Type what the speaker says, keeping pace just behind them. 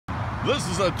This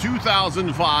is a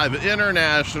 2005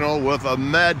 International with a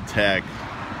MedTech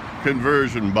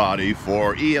conversion body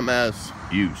for EMS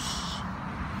use.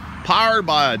 Powered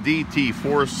by a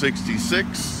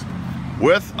DT466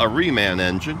 with a Reman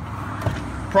engine.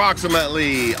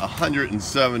 Approximately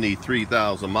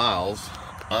 173,000 miles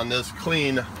on this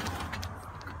clean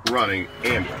running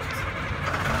ambulance.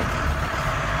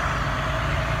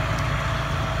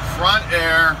 Front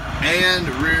air and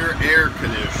rear air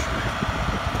conditioning.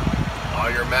 All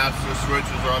your master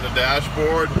switches are on the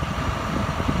dashboard.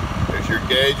 There's your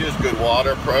gauges, good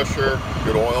water pressure,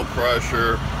 good oil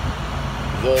pressure.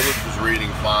 Voltage is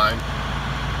reading fine.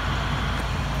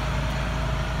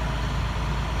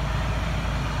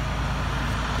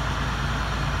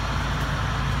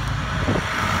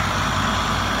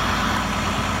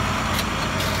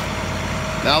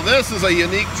 Now this is a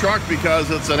unique truck because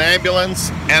it's an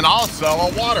ambulance and also a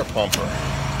water pumper.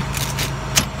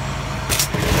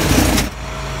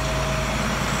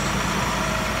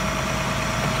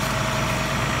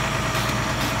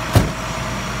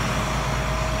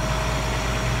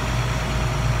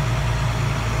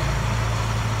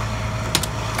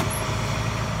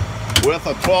 With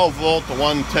a 12 volt to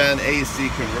 110 AC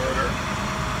converter.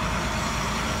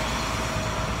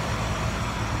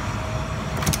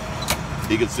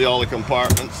 You can see all the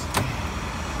compartments.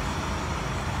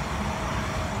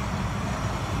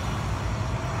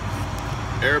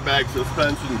 Airbag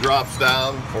suspension drops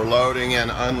down for loading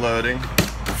and unloading.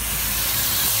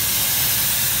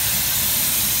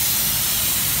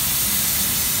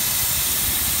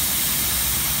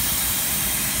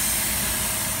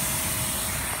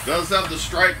 Does have the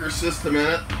striker system in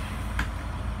it.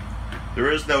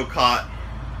 There is no cot,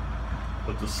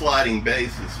 but the sliding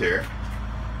base is here.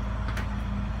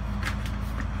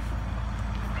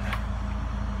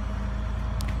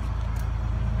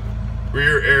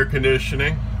 Rear air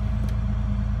conditioning.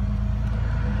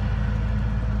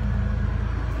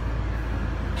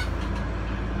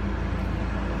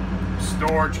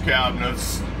 Storage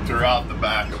cabinets throughout the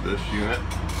back of this unit.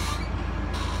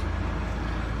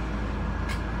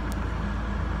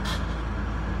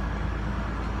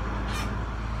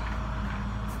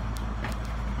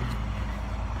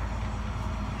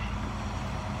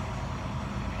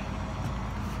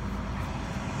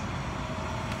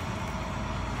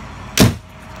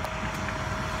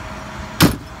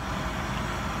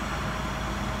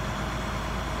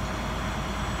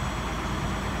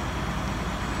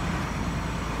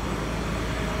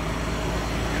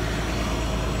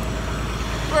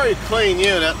 Very clean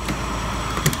unit.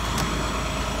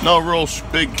 No real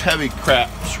big heavy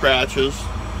scratches.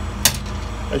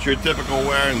 That's your typical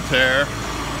wear and tear.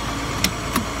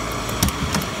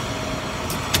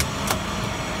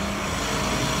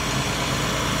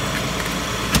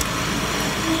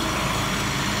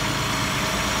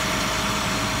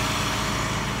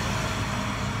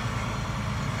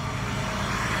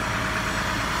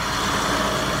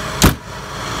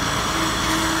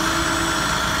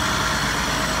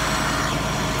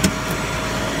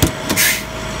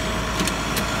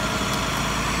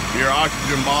 Your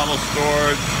oxygen bottle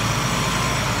storage.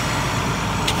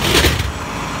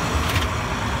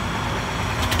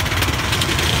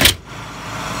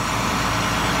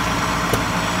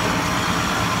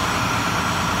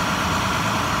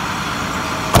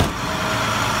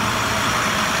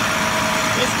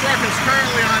 This truck is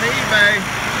currently on eBay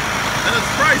and it's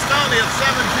priced only at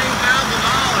 $17,000.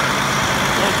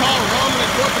 So call Roman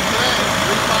Equipment today,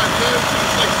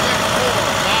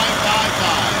 352-664-9